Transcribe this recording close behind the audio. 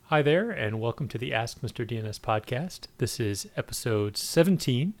Hi there, and welcome to the Ask Mr. DNS podcast. This is episode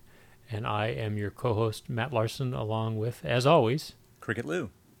 17, and I am your co-host, Matt Larson, along with, as always, Cricket Lou.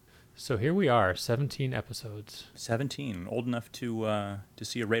 So here we are, 17 episodes. 17, old enough to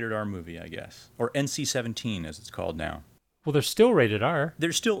see a rated R movie, I guess, or NC-17 as it's called now. Well, they're still rated R.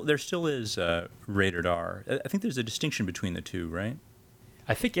 There still is rated R. I think there's a distinction between the two, right?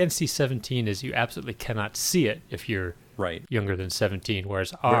 I think NC-17 is you absolutely cannot see it if you're younger than 17,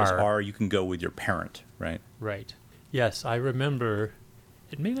 whereas R, you can go with your parent, right? Right. Yes, I remember,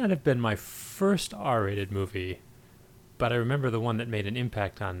 it may not have been my first R-rated movie, but I remember the one that made an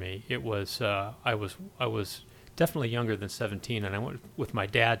impact on me. It was, I was definitely younger than 17, and I went with my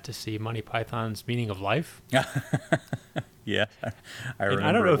dad to see Monty Python's Meaning of Life. Yeah, I remember. And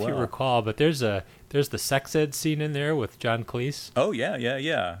I don't know if you recall, but there's the sex ed scene in there with John Cleese. Oh,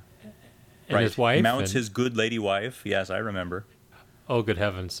 yeah. And his wife. Mounts his good lady wife. Yes, I remember. Oh, good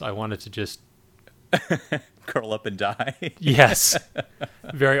heavens. I wanted to just... curl up and die. Yes.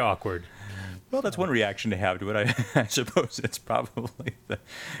 Very awkward. Well, that's one reaction to have to it. I suppose it's probably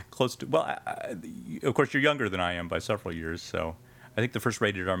close to... Well, of course, you're younger than I am by several years, so I think the first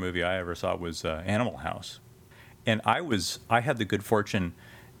rated R movie I ever saw was Animal House. And I had the good fortune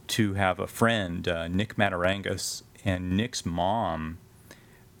to have a friend, Nick Matarangas, and Nick's mom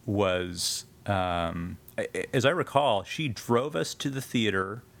was, as I recall, she drove us to the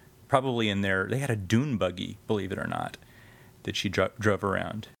theater, probably in there. They had a dune buggy, believe it or not, that she drove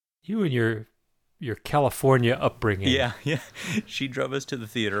around. You and your California upbringing. Yeah. She drove us to the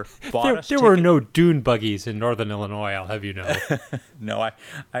theater. There were no dune buggies in northern Illinois, I'll have you know. No,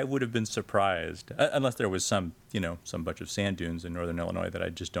 I would have been surprised, unless there was some bunch of sand dunes in northern Illinois that I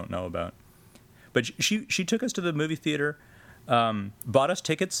just don't know about. But she took us to the movie theater, bought us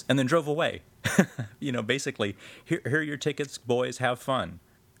tickets, and then drove away. Basically, here are your tickets, boys, have fun.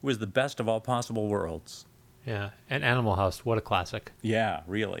 It was the best of all possible worlds. Yeah, and Animal House, what a classic. Yeah,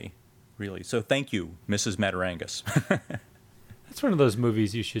 really. So thank you, Mrs. Matarangas. That's one of those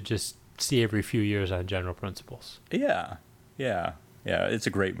movies you should just see every few years on general principles. Yeah. It's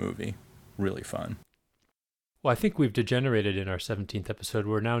a great movie. Really fun. Well, I think we've degenerated in our 17th episode.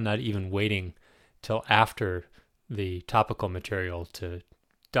 We're now not even waiting till after the topical material to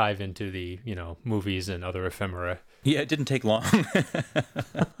dive into the, movies and other ephemera. Yeah, it didn't take long.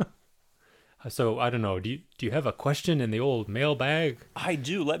 So, I don't know, do you have a question in the old mailbag? I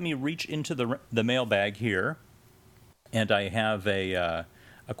do. Let me reach into the mailbag here. And I have a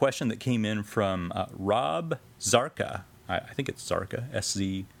question that came in from Rob Szarka. I think it's Szarka,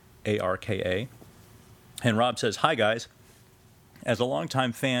 S-Z-A-R-K-A. And Rob says, "Hi, guys. As a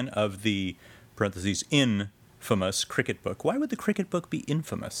longtime fan of the, parentheses, infamous cricket book." Why would the cricket book be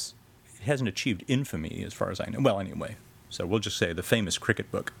infamous? It hasn't achieved infamy as far as I know. Well, anyway. So we'll just say the famous cricket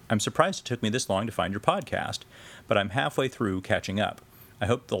book. "I'm surprised it took me this long to find your podcast, but I'm halfway through catching up. I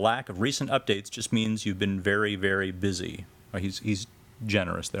hope the lack of recent updates just means you've been very, very busy." Well, he's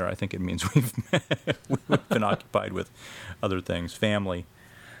generous there. I think it means we've been occupied with other things, family,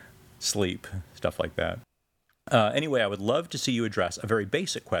 sleep, stuff like that. Anyway, I would love to see you address a very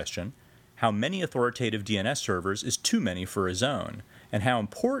basic question. How many authoritative DNS servers is too many for a zone? And how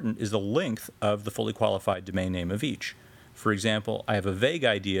important is the length of the fully qualified domain name of each? For example, I have a vague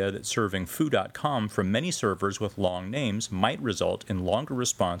idea that serving foo.com from many servers with long names might result in longer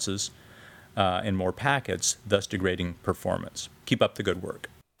responses and more packets, thus degrading performance. Keep up the good work.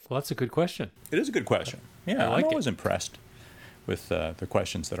 Well, that's a good question. It is a good question. Yeah, I'm always impressed with the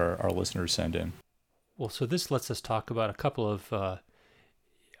questions that our listeners send in. Well, so this lets us talk about a couple of,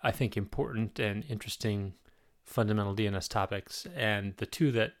 I think, important and interesting fundamental DNS topics. And the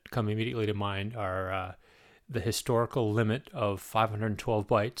two that come immediately to mind are the historical limit of 512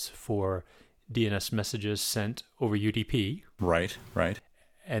 bytes for DNS messages sent over UDP. Right.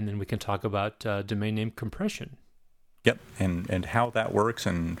 And then we can talk about domain name compression. Yep, and how that works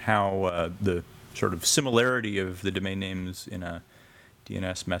and how the sort of similarity of the domain names in a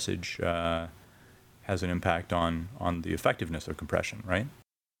DNS message has an impact on the effectiveness of compression, right?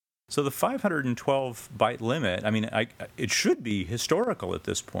 So the 512 byte limit, I mean, it should be historical at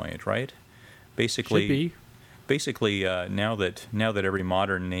this point, right? Basically, should be. Basically, now that every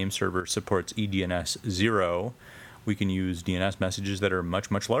modern name server supports eDNS 0, we can use DNS messages that are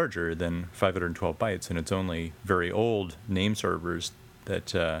much, much larger than 512 bytes, and it's only very old name servers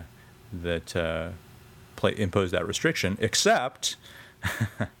that impose that restriction. Except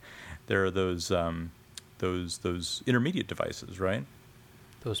there are those intermediate devices, right?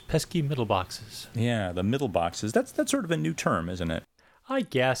 Those pesky middle boxes. Yeah, the middle boxes. That's sort of a new term, isn't it? I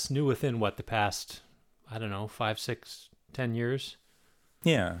guess new within the past, 5, 6, 10 years.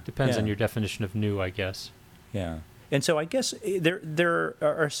 Yeah. Depends yeah. on your definition of new, I guess. Yeah. And so I guess there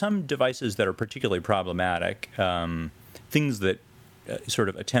are some devices that are particularly problematic. Things that sort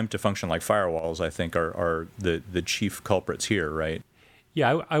of attempt to function like firewalls, I think, are the chief culprits here, right?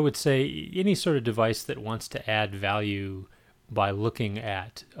 Yeah, I would say any sort of device that wants to add value by looking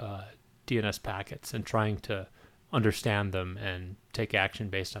at DNS packets and trying to understand them and take action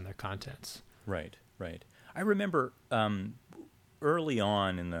based on their contents. Right, right. I remember early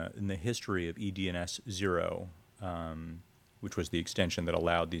on in the history of eDNS 0, which was the extension that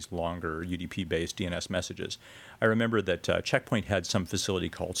allowed these longer UDP-based DNS messages, I remember that Checkpoint had some facility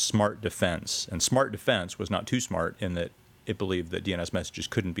called Smart Defense, and Smart Defense was not too smart in that it believed that DNS messages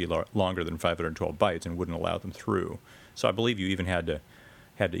couldn't be longer than 512 bytes and wouldn't allow them through. So I believe you even had to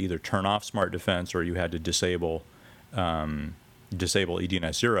either turn off Smart Defense or you had to disable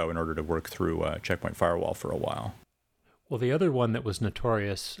eDNS 0 in order to work through Checkpoint Firewall for a while. Well, the other one that was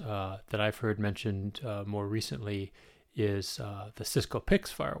notorious that I've heard mentioned more recently is the Cisco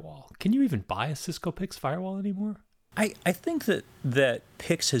PIX firewall. Can you even buy a Cisco PIX firewall anymore? I think that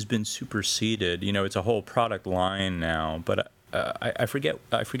PIX has been superseded. You know, it's a whole product line now, but I forget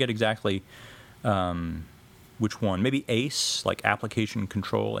exactly which one. Maybe ACE, like Application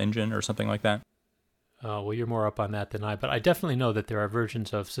Control Engine or something like that. Well, you're more up on that than I, but I definitely know that there are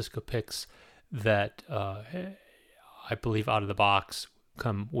versions of Cisco PIX that I believe out of the box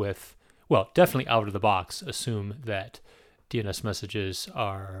come with, well, definitely out of the box assume that DNS messages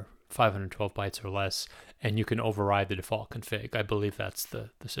are 512 bytes or less, and you can override the default config. I believe that's the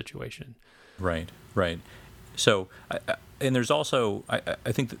situation. Right, right. So, and there's also,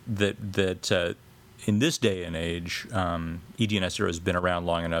 I think that in this day and age, eDNS 0 has been around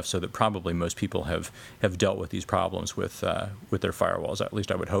long enough so that probably most people have dealt with these problems with their firewalls. At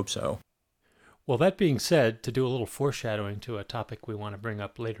least I would hope so. Well, that being said, to do a little foreshadowing to a topic we want to bring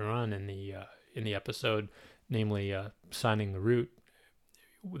up later on in the episode, namely signing the root,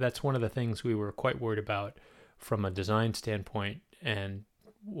 that's one of the things we were quite worried about from a design standpoint. And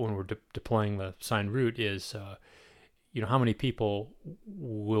when we're deploying the signed root is, how many people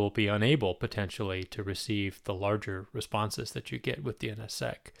will be unable potentially to receive the larger responses that you get with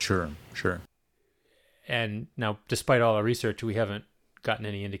DNSSEC. Sure. And now, despite all our research, we haven't gotten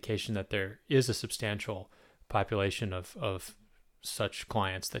any indication that there is a substantial population of such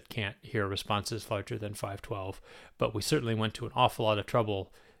clients that can't hear responses larger than 512. But we certainly went to an awful lot of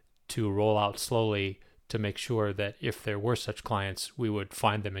trouble to roll out slowly to make sure that if there were such clients, we would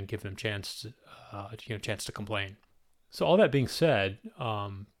find them and give them chance to complain. So all that being said,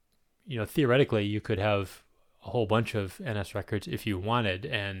 theoretically you could have a whole bunch of NS records if you wanted,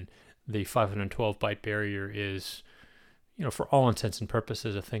 and the 512 byte barrier is, for all intents and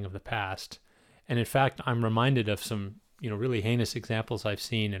purposes, a thing of the past. And in fact, I'm reminded of some, really heinous examples I've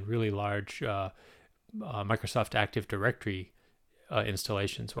seen in really large Microsoft Active Directory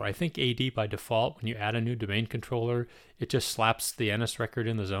installations, where I think AD by default, when you add a new domain controller, it just slaps the NS record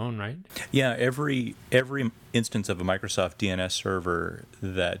in the zone, right? Yeah, every instance of a Microsoft DNS server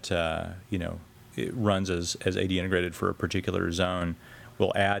that it runs as AD integrated for a particular zone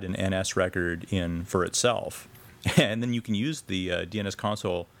will add an NS record in for itself, and then you can use the DNS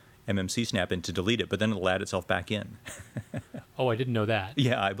console MMC snap-in to delete it, but then it'll add itself back in. Oh, I didn't know that.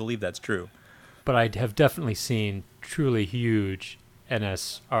 Yeah, I believe that's true. But I have definitely seen truly huge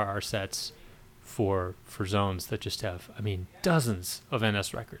NSRR sets for zones that just have, dozens of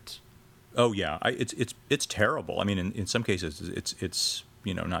NS records. Oh yeah, it's terrible. I mean, in some cases, it's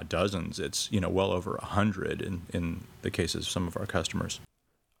not dozens. It's well over 100 in the cases of some of our customers.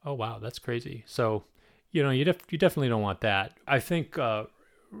 Oh wow, that's crazy. So you definitely don't want that. I think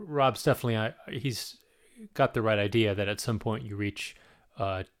Rob's definitely he's got the right idea that at some point you reach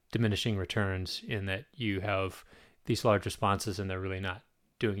diminishing returns in that you have these large responses and they're really not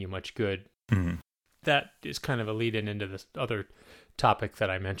doing you much good. Mm-hmm. That is kind of a lead in into this other topic that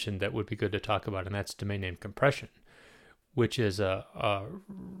I mentioned that would be good to talk about, and that's domain name compression, which is a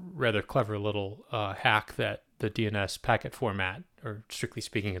rather clever little hack that the DNS packet format, or strictly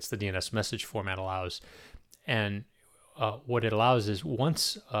speaking, it's the DNS message format, allows. And what it allows is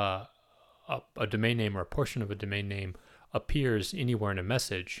once a domain name or a portion of a domain name appears anywhere in a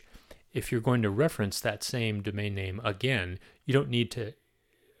message, if you're going to reference that same domain name again, you don't need to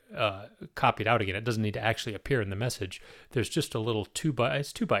copy it out again. It doesn't need to actually appear in the message. There's just a little 2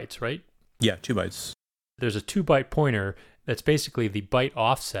 bytes, right? Yeah, 2 bytes. There's a 2-byte pointer that's basically the byte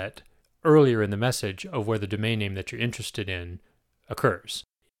offset earlier in the message of where the domain name that you're interested in occurs.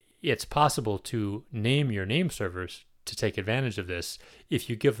 It's possible to name your name servers to take advantage of this, if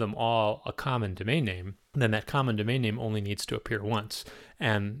you give them all a common domain name, then that common domain name only needs to appear once.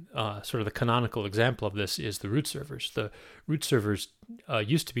 And sort of the canonical example of this is the root servers. The root servers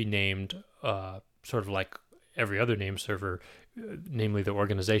used to be named sort of like every other name server, namely the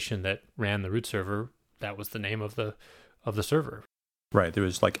organization that ran the root server. That was the name of the server. Right. There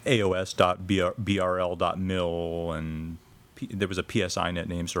was like AOS.brl.mil, and there was a PSINet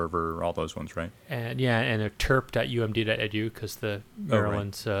name server, all those ones, right? And and a terp.umd.edu, because the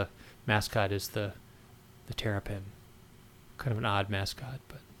Maryland's mascot is the terrapin. Kind of an odd mascot,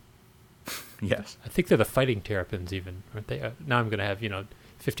 but yes, I think they're the Fighting Terrapins, even, aren't they? Now I'm going to have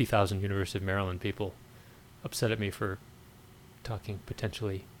 50,000 University of Maryland people upset at me for talking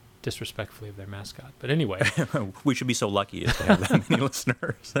potentially disrespectfully of their mascot. But anyway, we should be so lucky as to have that many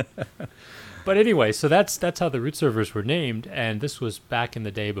listeners. But anyway, so that's how the root servers were named, and this was back in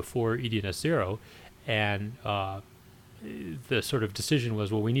the day before EDNS 0, and the sort of decision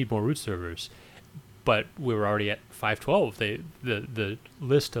was, well, we need more root servers, but we were already at 512. The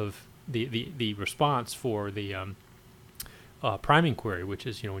list of the response for the priming query, which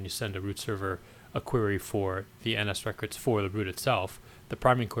is when you send a root server a query for the NS records for the root itself, the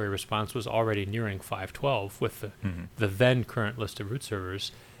priming query response was already nearing 512 with the then current list of root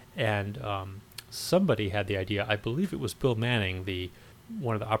servers. And somebody had the idea, I believe it was Bill Manning,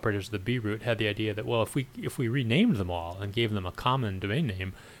 one of the operators of the B root, had the idea that, well, if we renamed them all and gave them a common domain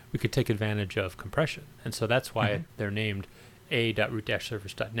name, we could take advantage of compression. And so that's why they're named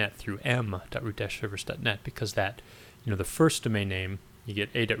a.root-servers.net through m.root-servers.net, because that, the first domain name, you get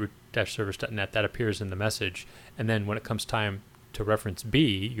a.root-servers.net, that appears in the message, and then when it comes time to reference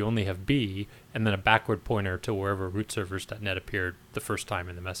B, you only have B, and then a backward pointer to wherever root-servers.net appeared the first time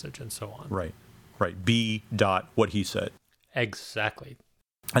in the message, and so on. Right. B dot what he said. Exactly.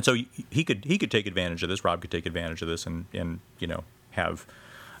 And so he could take advantage of this. Rob could take advantage of this, and have,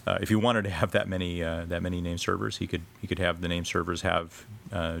 if he wanted to have that many name servers, he could have the name servers have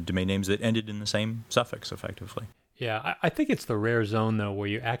domain names that ended in the same suffix, effectively. Yeah, I think it's the rare zone though where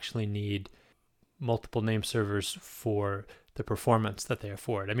you actually need multiple name servers for the performance that they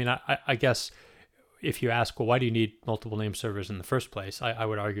afford. I mean, I guess if you ask, well, why do you need multiple name servers in the first place? I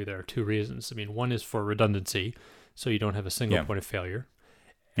would argue there are two reasons. I mean, one is for redundancy, so you don't have a single point of failure.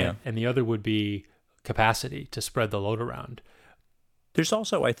 And the other would be capacity to spread the load around. There's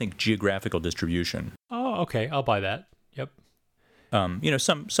also, I think, geographical distribution. Oh, okay. I'll buy that. Yep.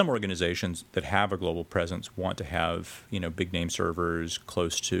 Some organizations that have a global presence want to have, big name servers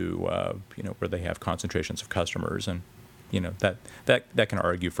close to, where they have concentrations of customers, and, that can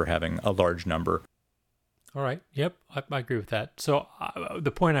argue for having a large number. All right. Yep. I agree with that. So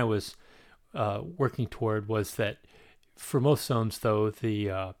the point I was working toward was that for most zones, though,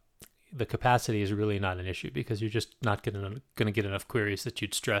 the capacity is really not an issue, because you're just not going to get enough queries that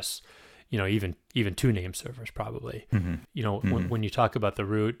you'd stress, even two name servers probably. When you talk about the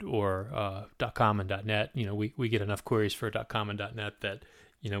root or .com and .net, we get enough queries for .com and .net that,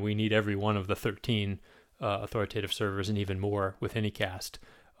 we need every one of the 13 authoritative servers, and even more with Anycast.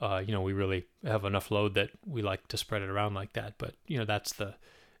 We really have enough load that we like to spread it around like that. But,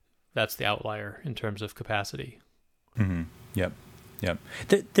 that's the outlier in terms of capacity. Mm-hmm. Yep.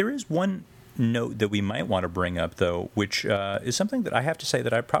 There is one note that we might want to bring up, though, which is something that I have to say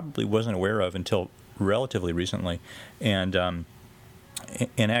that I probably wasn't aware of until relatively recently, and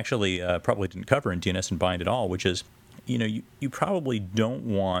actually probably didn't cover in DNS and Bind at all, which is, you probably don't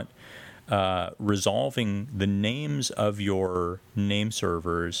want resolving the names of your name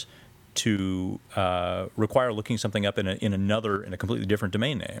servers to require looking something up in a completely different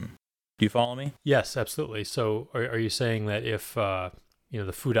domain name. Do you follow me? Yes, absolutely. So are you saying that if the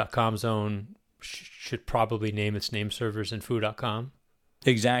foo.com zone should probably name its name servers in foo.com?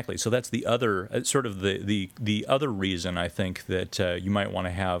 Exactly. So that's the other sort of the other reason I think that you might want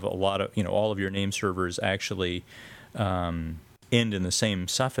to have a lot of all of your name servers actually end in the same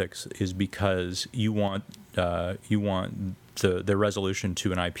suffix, is because you want the resolution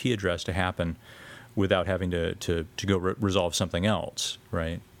to an IP address to happen without having to go resolve something else,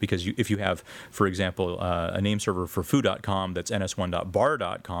 right? Because if you have, for example, a name server for foo.com that's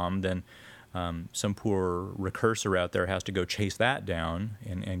ns1.bar.com, then some poor recursor out there has to go chase that down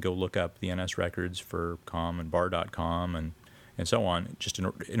and go look up the NS records for com and bar.com and so on, just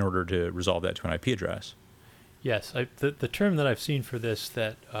in order to resolve that to an IP address. Yes, the term that I've seen for this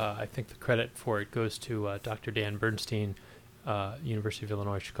that I think the credit for it goes to Dr. Dan Bernstein, University of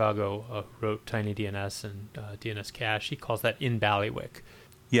Illinois, Chicago, who wrote Tiny DNS and DNS Cache. He calls that in bailiwick.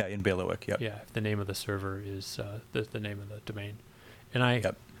 Yeah, in bailiwick, yep. Yeah, if the name of the server is the name of the domain. And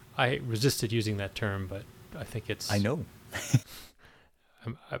I resisted using that term, but I think it's. I know.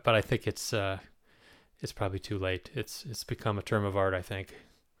 But I think it's probably too late. It's become a term of art, I think.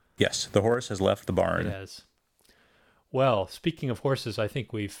 Yes, the horse has left the barn. It has. Well, speaking of horses, I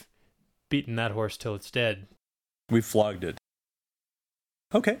think we've beaten that horse till it's dead. We've flogged it.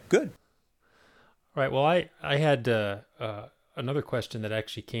 Okay, good. All right. Well, I had another question that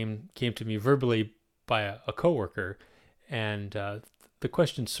actually came to me verbally by a coworker, and the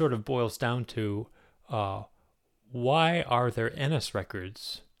question sort of boils down to why are there NS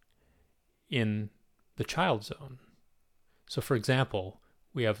records in the child zone? So, for example,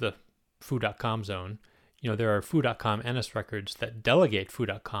 we have the foo.com zone. There are foo.com NS records that delegate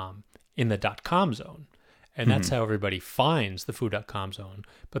foo.com in the .com zone. And that's how everybody finds the foo.com zone.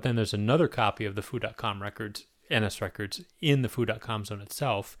 But then there's another copy of the foo.com records, NS records, in the foo.com zone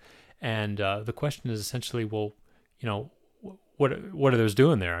itself. And the question is essentially, well, what are those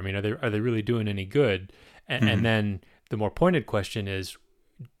doing there? I mean, are they really doing any good? And then the more pointed question is,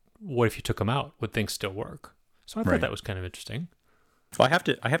 what if you took them out? Would things still work? So I thought that was kind of interesting. Well,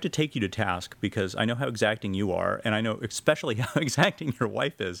 I have to take you to task because I know how exacting you are, and I know especially how exacting your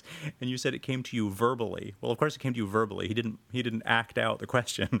wife is. And you said it came to you verbally. Well, of course it came to you verbally. He didn't act out the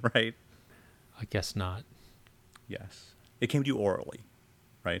question, right? I guess not. Yes, it came to you orally,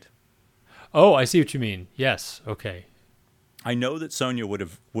 right? Oh, I see what you mean. Yes. Okay. I know that Sonia would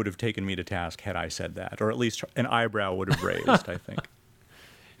have taken me to task had I said that, or at least an eyebrow would have raised. I think.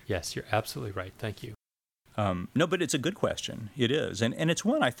 Yes, you're absolutely right. Thank you. No, but it's a good question. It is. And it's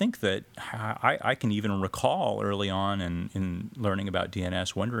one I think that I can even recall early on in learning about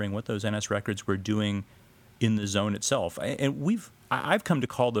DNS, wondering what those NS records were doing in the zone itself. And I've come to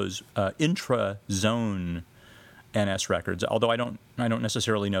call those intrazone NS records, although I don't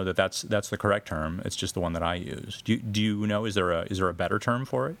necessarily know that that's the correct term. It's just the one that I use. Do you know, is there a better term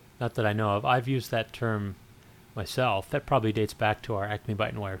for it? Not that I know of. I've used that term myself. That probably dates back to our Acme Byte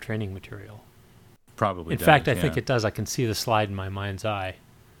and Wire training material. Probably. In fact, I think it does. I can see the slide in my mind's eye.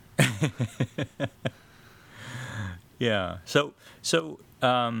 Yeah. So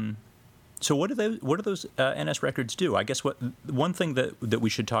what do those NS records do? I guess one thing that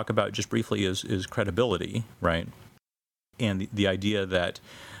we should talk about just briefly is credibility, right? And the idea that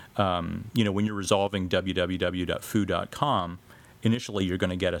when you're resolving www.foo.com, initially you're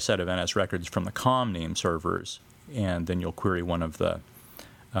going to get a set of NS records from the com name servers, and then you'll query one of the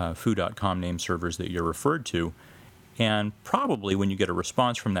foo.com name servers that you're referred to. And probably when you get a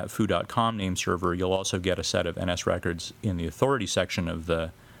response from that foo.com name server, you'll also get a set of NS records in the authority section of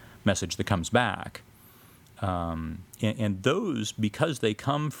the message that comes back. And those, because they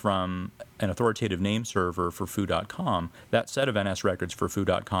come from an authoritative name server for foo.com, that set of NS records for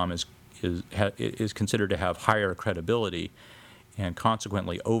foo.com is considered to have higher credibility and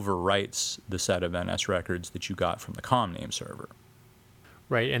consequently overwrites the set of NS records that you got from the com name server.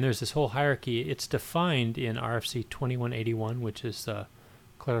 Right, and there's this whole hierarchy. It's defined in RFC 2181, which is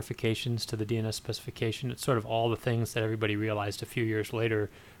clarifications to the DNS specification. It's sort of all the things that everybody realized a few years later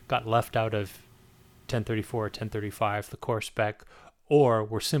got left out of 1034 or 1035, the core spec, or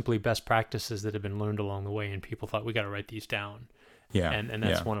were simply best practices that have been learned along the way, and people thought, we got to write these down. Yeah, and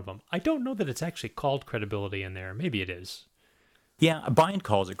that's one of them. I don't know that it's actually called credibility in there. Maybe it is. Yeah, Bind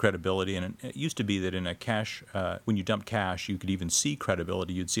calls it credibility, and it used to be that in a cache, when you dump cache, you could even see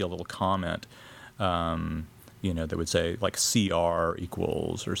credibility. You'd see a little comment, that would say like CR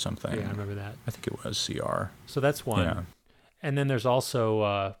equals or something. Yeah, I remember that. I think it was CR. So that's one. Yeah. And then there's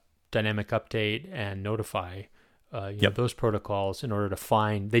also dynamic update and notify. Those protocols, in order to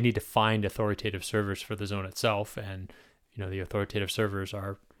find, they need to find authoritative servers for the zone itself, and the authoritative servers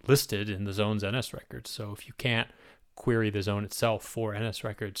are listed in the zone's NS records. So if you can't query the zone itself for NS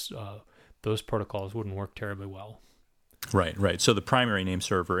records, those protocols wouldn't work terribly well. Right. So the primary name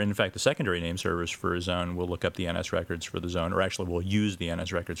server, and in fact the secondary name servers for a zone, will look up the NS records for the zone, or actually will use the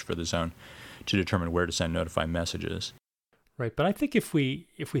NS records for the zone to determine where to send notify messages. Right, but I think if we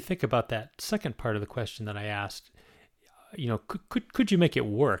think about that second part of the question that I asked, could you make it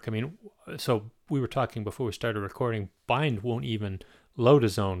work? I mean, so we were talking before we started recording, Bind won't even load a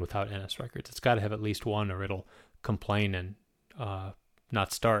zone without NS records. It's got to have at least one, or it'll complain and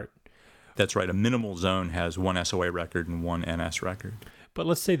not start. That's right. A minimal zone has one SOA record and one NS record. But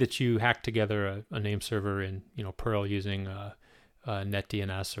let's say that you hack together a name server in Perl using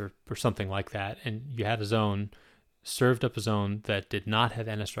NetDNS or something like that, and you had a zone, served up a zone that did not have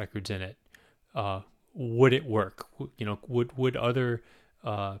NS records in it. Would it work? Would other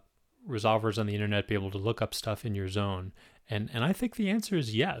resolvers on the internet be able to look up stuff in your zone? And I think the answer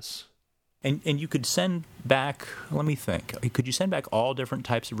is yes. And you could send back, let me think, could you send back all different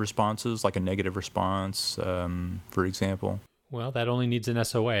types of responses, like a negative response, for example? Well, that only needs an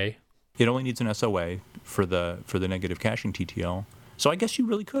SOA. It only needs an SOA for the negative caching TTL. So I guess you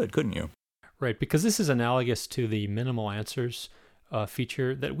really could, couldn't you? Right, because this is analogous to the minimal answers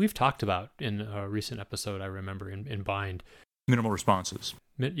feature that we've talked about in a recent episode, I remember, in Bind. Minimal responses.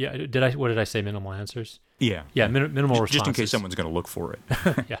 What did I say, minimal answers? Yeah. Yeah, minimal responses. Just in case someone's going to look for it.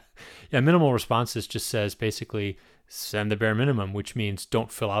 Yeah, minimal responses just says basically send the bare minimum, which means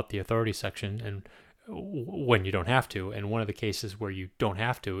don't fill out the authority section and when you don't have to. And one of the cases where you don't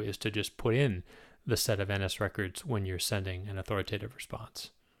have to is to just put in the set of NS records when you're sending an authoritative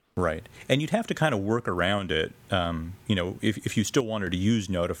response. Right. And you'd have to kind of work around it, if you still wanted to use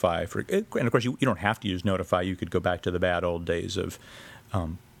Notify. And, of course, you don't have to use Notify. You could go back to the bad old days of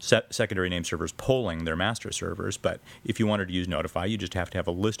secondary name servers polling their master servers. But if you wanted to use Notify, you just have to have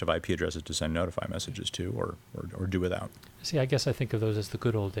a list of IP addresses to send Notify messages to or do without. See, I guess I think of those as the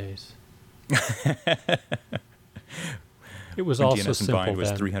good old days. It was when also DNS simple Bind was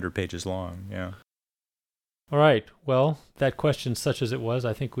then. 300 pages long, yeah. All right. Well, that question, such as it was,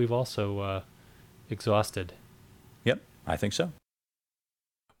 I think we've also exhausted. Yep, I think so.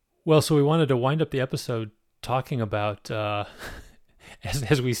 Well, so we wanted to wind up the episode talking about,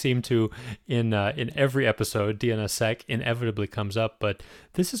 as we seem to in every episode, DNSSEC inevitably comes up, but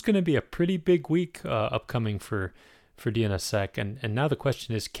this is going to be a pretty big week upcoming for DNSSEC, and now the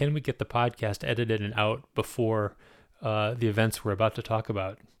question is, can we get the podcast edited and out before the events we're about to talk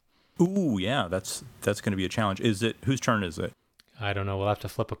about? Ooh, yeah, that's going to be a challenge. Whose turn is it? I don't know. We'll have to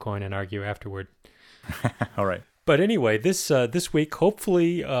flip a coin and argue afterward. All right. But anyway, this week,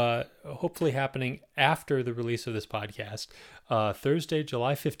 hopefully happening after the release of this podcast, Thursday,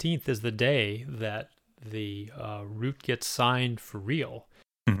 July 15th is the day that the root gets signed for real.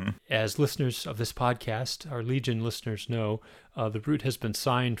 Mm-hmm. As listeners of this podcast, our Legion listeners know, the root has been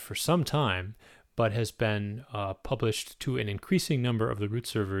signed for some time, but has been published to an increasing number of the root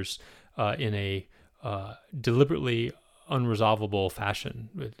servers in a deliberately unresolvable fashion.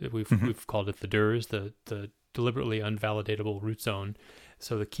 We've called it the DURS, the deliberately unvalidatable root zone.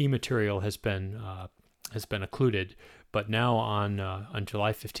 So the key material has been occluded, but now on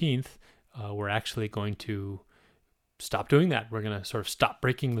July 15th, we're actually going to stop doing that. We're going to sort of stop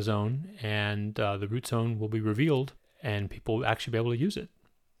breaking the zone, and the root zone will be revealed, and people will actually be able to use it.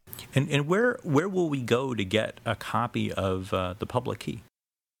 And where will we go to get a copy of the public key?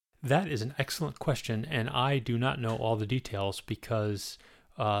 That is an excellent question, and I do not know all the details because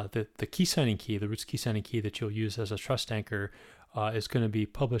the key signing key, the root's key signing key that you'll use as a trust anchor, is going to be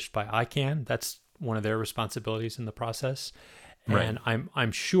published by ICANN. That's one of their responsibilities in the process, and right.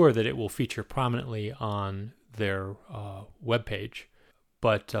 I'm sure that it will feature prominently on their webpage.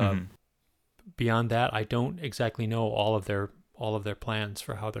 But beyond that, I don't exactly know all of their plans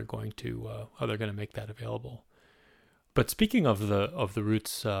for how they're going to make that available. But speaking of the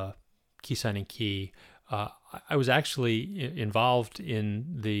root's key signing key, I was actually involved in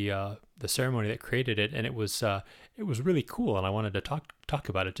the ceremony that created it, and it was really cool, and I wanted to talk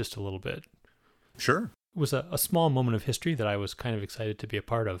about it just a little bit. Sure. It was a small moment of history that I was kind of excited to be a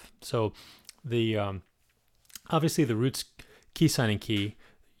part of. So the obviously the root's key signing key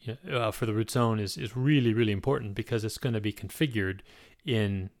for the root zone is really, really important because it's going to be configured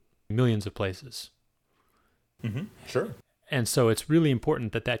in millions of places. Mm-hmm. Sure. And so it's really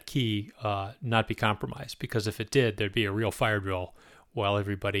important that key not be compromised, because if it did, there'd be a real fire drill while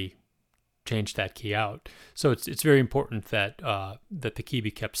everybody changed that key out. So it's very important that the key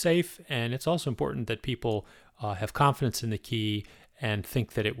be kept safe, and it's also important that people have confidence in the key and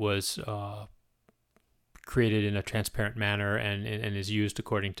think that it was created in a transparent manner and is used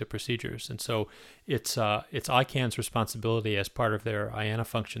according to procedures. And so it's ICANN's responsibility as part of their IANA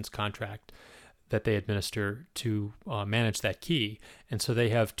functions contract that they administer to manage that key. And so they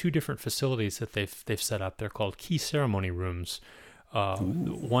have two different facilities that they've set up. They're called key ceremony rooms.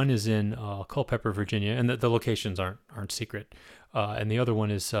 One is in Culpeper, Virginia, and the locations aren't secret. And the other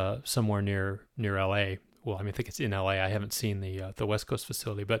one is somewhere near LA. Well, I think it's in LA. I haven't seen the West Coast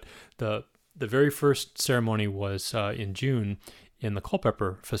facility, but the very first ceremony was in June in the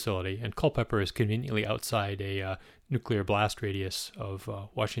Culpeper facility, and Culpeper is conveniently outside a nuclear blast radius of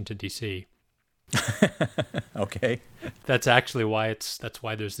Washington, D.C. Okay. That's actually why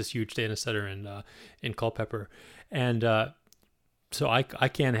there's this huge data center in Culpeper, and so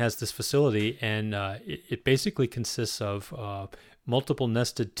ICANN has this facility, and it basically consists of multiple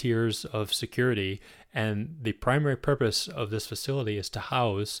nested tiers of security, and the primary purpose of this facility is to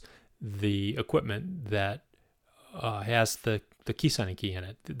house the equipment that has the the key signing key in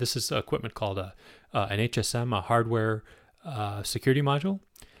it. This is equipment called an HSM, a hardware security module.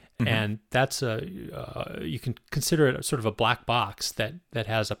 And that's you can consider it sort of a black box that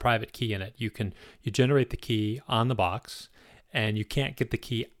has a private key in it. You generate the key on the box, and you can't get the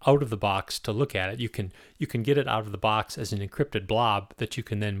key out of the box to look at it. You can get it out of the box as an encrypted blob that you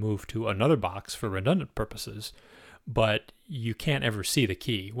can then move to another box for redundant purposes, but you can't ever see the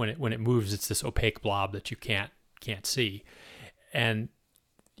key. When it moves, it's this opaque blob that you can't see. And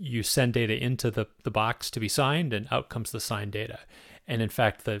you send data into the box to be signed, and out comes the signed data. And in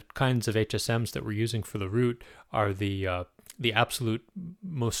fact, the kinds of HSMs that we're using for the root are the absolute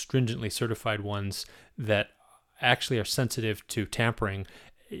most stringently certified ones that actually are sensitive to tampering.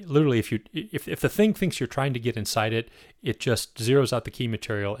 Literally, if the thing thinks you're trying to get inside it, it just zeroes out the key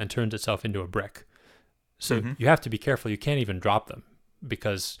material and turns itself into a brick. So you have to be careful. You can't even drop them,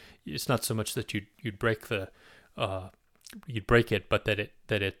 because it's not so much that you'd break it, but that it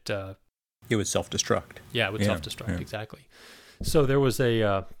would self-destruct. Yeah, it would self-destruct, exactly. So there was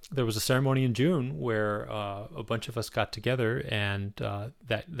a ceremony in June where a bunch of us got together, and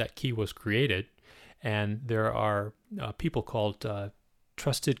that key was created. And there are people called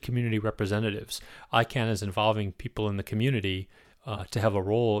trusted community representatives. ICANN is involving people in the community to have a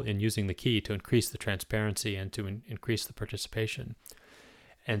role in using the key to increase the transparency and to increase the participation.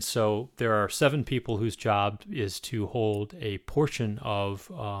 And so there are 7 people whose job is to hold a portion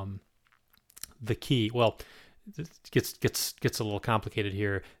of the key. Well, it gets a little complicated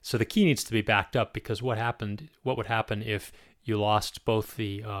here. So the key needs to be backed up, because what would happen if you lost both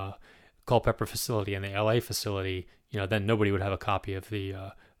the Culpeper facility and the LA facility? Then nobody would have a copy of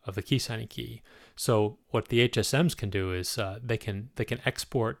the key signing key. So what the HSMs can do is they can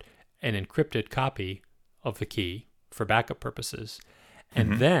export an encrypted copy of the key for backup purposes,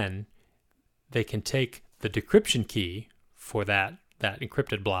 and then they can take the decryption key for that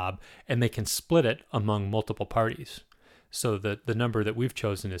encrypted blob, and they can split it among multiple parties. So the number that we've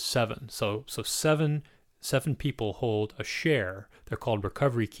chosen is 7. So seven people hold a share. They're called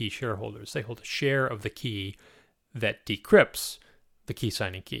recovery key shareholders. They hold a share of the key that decrypts the key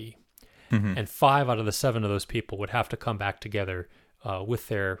signing key. And 5 out of the 7 of those people would have to come back together with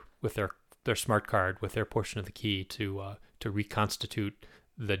their smart card, with their portion of the key to reconstitute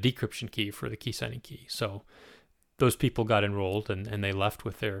the decryption key for the key signing key. So those people got enrolled, and they left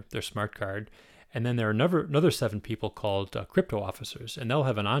with their smart card. And then there are another 7 people called crypto officers, and they'll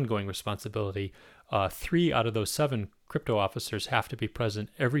have an ongoing responsibility. 3 out of those 7 crypto officers have to be present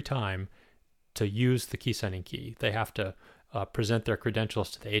every time to use the key signing key. They have to present their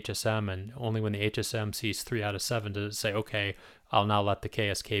credentials to the HSM, and only when the HSM sees 3 out of 7 does it say, okay, I'll now let the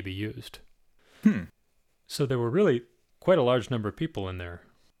KSK be used. So there were really quite a large number of people in there.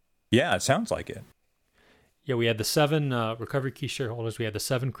 Yeah, it sounds like it. Yeah, we had the 7 recovery key shareholders, we had the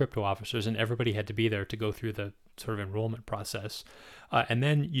 7 crypto officers, and everybody had to be there to go through the sort of enrollment process. And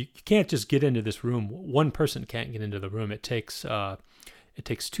then you can't just get into this room. One person can't get into the room. It takes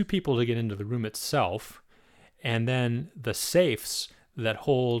 2 people to get into the room itself, and then the safes that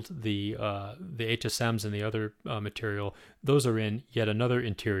hold the HSMs and the other material, those are in yet another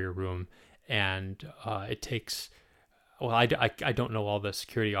interior room, and it takes. Well, I don't know all the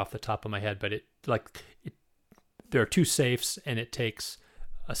security off the top of my head, but there are 2 safes, and it takes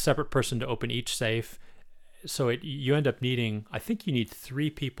a separate person to open each safe. So you end up needing, I think you need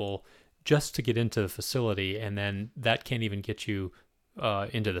 3 people just to get into the facility, and then that can't even get you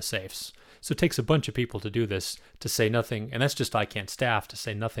into the safes. So it takes a bunch of people to do this, to say nothing, and that's just ICANN staff, to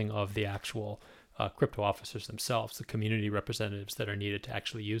say nothing of the actual crypto officers themselves, the community representatives that are needed to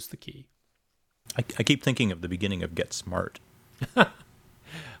actually use the key. I keep thinking of the beginning of Get Smart.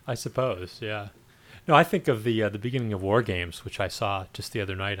 I suppose, yeah. No, I think of the beginning of War Games, which I saw just the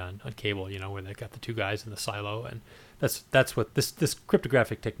other night on cable. Where they got the 2 guys in the silo, and that's what this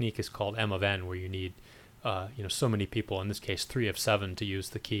cryptographic technique is called M of N, where you need so many people. In this case, 3 of 7 to use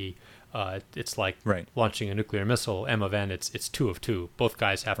the key. It's like launching a nuclear missile. M of N, it's 2 of 2. Both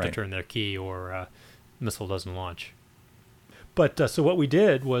guys have to turn their key, or missile doesn't launch. But so what we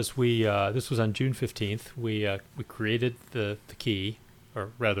did was this was on June 15th. We created the key,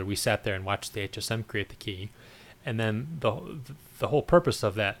 or rather, we sat there and watched the HSM create the key, and then the whole purpose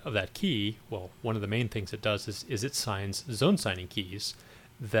of that key, well, one of the main things it does is it signs zone signing keys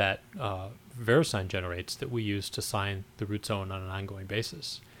that VeriSign generates that we use to sign the root zone on an ongoing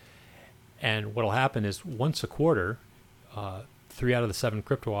basis. And what will happen is once a quarter, 3 out of the 7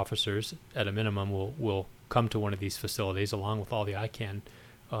 crypto officers at a minimum will come to one of these facilities along with all the ICANN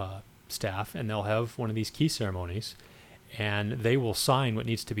staff, and they'll have one of these key ceremonies, and they will sign what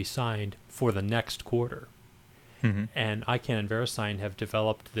needs to be signed for the next quarter. And ICANN and VeriSign have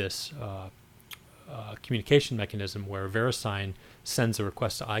developed this communication mechanism where VeriSign sends a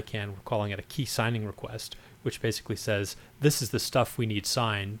request to ICANN. We're calling it a key signing request, which basically says, this is the stuff we need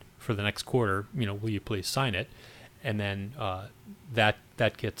signed for the next quarter. Will you please sign it? And then that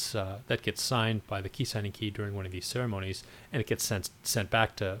gets signed by the key signing key during one of these ceremonies, and it gets sent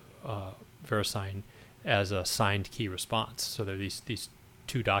back to VeriSign as a signed key response. So there are these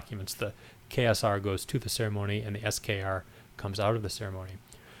two documents. The KSR goes to the ceremony, and the SKR comes out of the ceremony.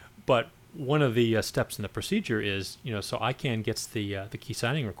 But one of the steps in the procedure is, so ICANN gets the key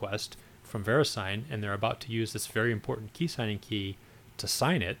signing request from VeriSign, and they're about to use this very important key signing key to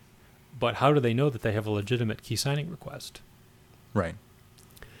sign it. But how do they know that they have a legitimate key signing request? Right.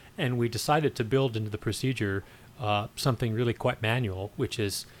 And we decided to build into the procedure something really quite manual, which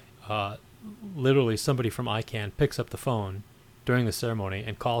is literally somebody from ICANN picks up the phone during the ceremony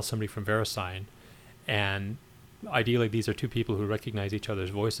and calls somebody from VeriSign. And ideally, these are two people who recognize each other's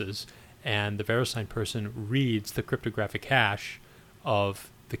voices. And the VeriSign person reads the cryptographic hash of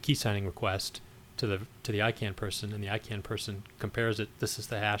the key signing request to the ICANN person, and the ICANN person compares it. This is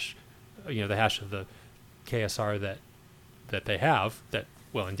the hash, the hash of the KSR that they have, that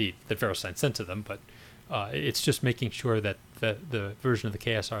VeriSign sent to them, but it's just making sure that the version of the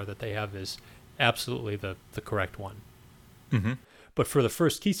KSR that they have is absolutely the correct one. Mm-hmm. But for the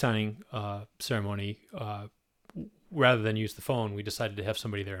first key signing ceremony, rather than use the phone, we decided to have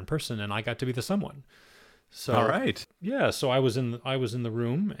somebody there in person, and I got to be the someone. So, all right. Yeah, so I was in the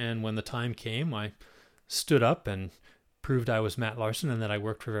room, and when the time came, I stood up and proved I was Matt Larson and that I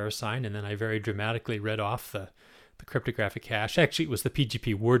worked for VeriSign, and then I very dramatically read off the cryptographic hash. Actually, it was the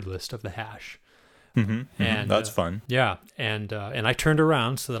PGP word list of the hash. Mm-hmm. And that's fun. Yeah, and I turned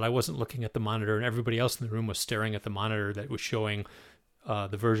around so that I wasn't looking at the monitor, and everybody else in the room was staring at the monitor that was showing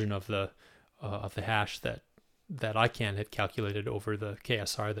the version of the hash that ICANN had calculated over the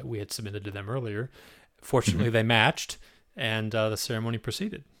KSR that we had submitted to them earlier. Fortunately, they matched, and the ceremony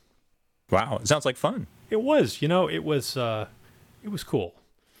proceeded. Wow, it sounds like fun. It was, it was cool.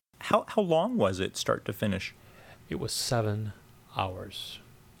 How long was it, start to finish? It was 7 hours.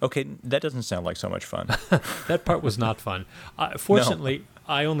 Okay, that doesn't sound like so much fun. That part was not fun. Fortunately, no.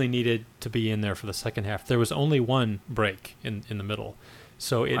 I only needed to be in there for the second half. There was only one break in the middle.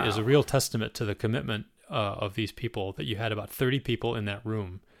 So it is a real testament to the commitment of these people that you had about 30 people in that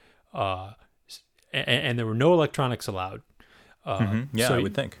room. And there were no electronics allowed. Yeah, so I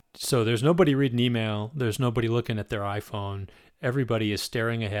would think. So there's nobody reading email. There's nobody looking at their iPhone. Everybody is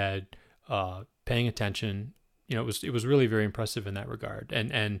staring ahead, paying attention. It was really very impressive in that regard.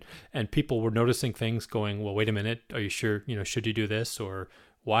 And people were noticing things, going, well, wait a minute, are you sure? Should you do this, or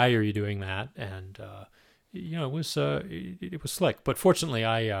why are you doing that? And it was slick. But fortunately,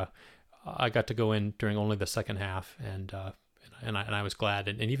 I got to go in during only the second half, and I was glad.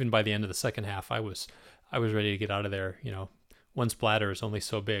 And even by the end of the second half, I was ready to get out of there. One's bladder is only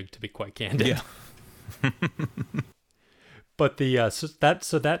so big, to be quite candid. Yeah. But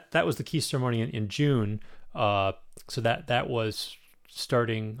that was the key ceremony in June. So that was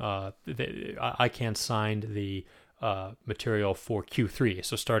starting. ICANN signed the material for Q3.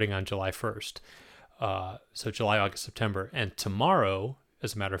 So starting on July 1st. So July, August, September, and tomorrow,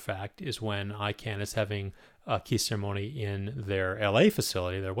 as a matter of fact, is when ICANN is having a key ceremony in their LA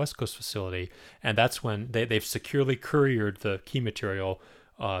facility, their West Coast facility, and that's when they've securely couriered the key material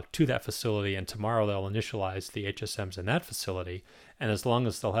to that facility, and tomorrow they'll initialize the HSMs in that facility, and as long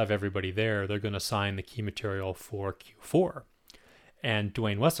as they'll have everybody there, they're going to sign the key material for Q4. And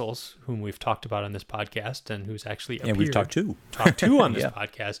Dwayne Wessels, whom we've talked about on this podcast, and who's actually appeared, we've talked to on this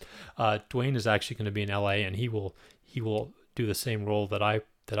podcast, Dwayne is actually going to be in LA, and he will do the same role that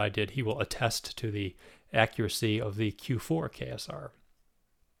I did. He will attest to the accuracy of the Q4 KSR.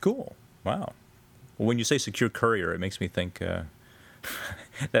 Cool. Wow. Well, when you say secure courier, it makes me think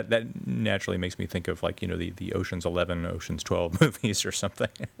that naturally makes me think of the Ocean's 11, Ocean's 12 movies or something.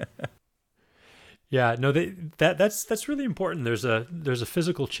 Yeah, no, that's really important. There's a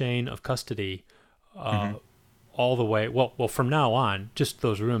physical chain of custody all the way. Well, from now on, just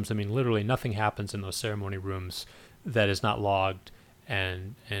those rooms. I mean, literally nothing happens in those ceremony rooms that is not logged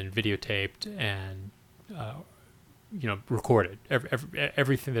and videotaped and recorded.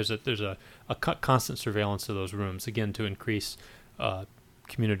 Everything. There's a constant surveillance of those rooms, again, to increase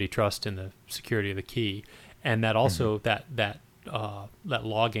community trust in the security of the key, and that also that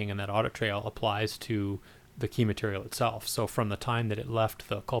logging and that audit trail applies to the key material itself. So from the time that it left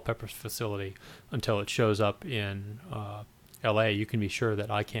the Culpeper facility until it shows up in LA, you can be sure that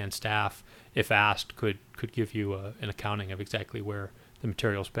ICANN staff, if asked, could give you an accounting of exactly where the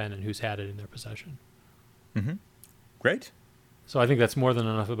material's been and who's had it in their possession. Mm-hmm. Great. So I think that's more than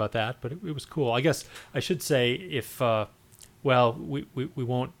enough about that, but it was cool. I guess I should say if, well, we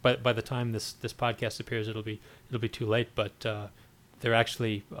won't, by the time this podcast appears, it'll be too late, but they're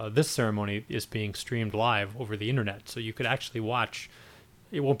actually, this ceremony is being streamed live over the internet, so you could actually watch.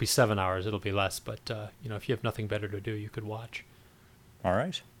 It won't be 7 hours, it'll be less, but, if you have nothing better to do, you could watch. All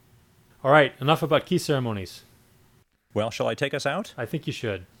right. All right, enough about key ceremonies. Well, shall I take us out? I think you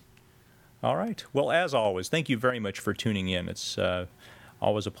should. All right. Well, as always, thank you very much for tuning in. It's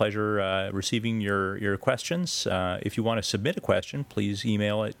always a pleasure receiving your questions. If you want to submit a question, please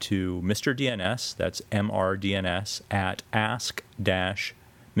email it to Mr. DNS, that's mrdns, at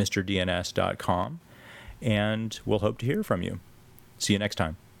ask-mrdns.com, and we'll hope to hear from you. See you next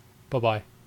time. Bye-bye.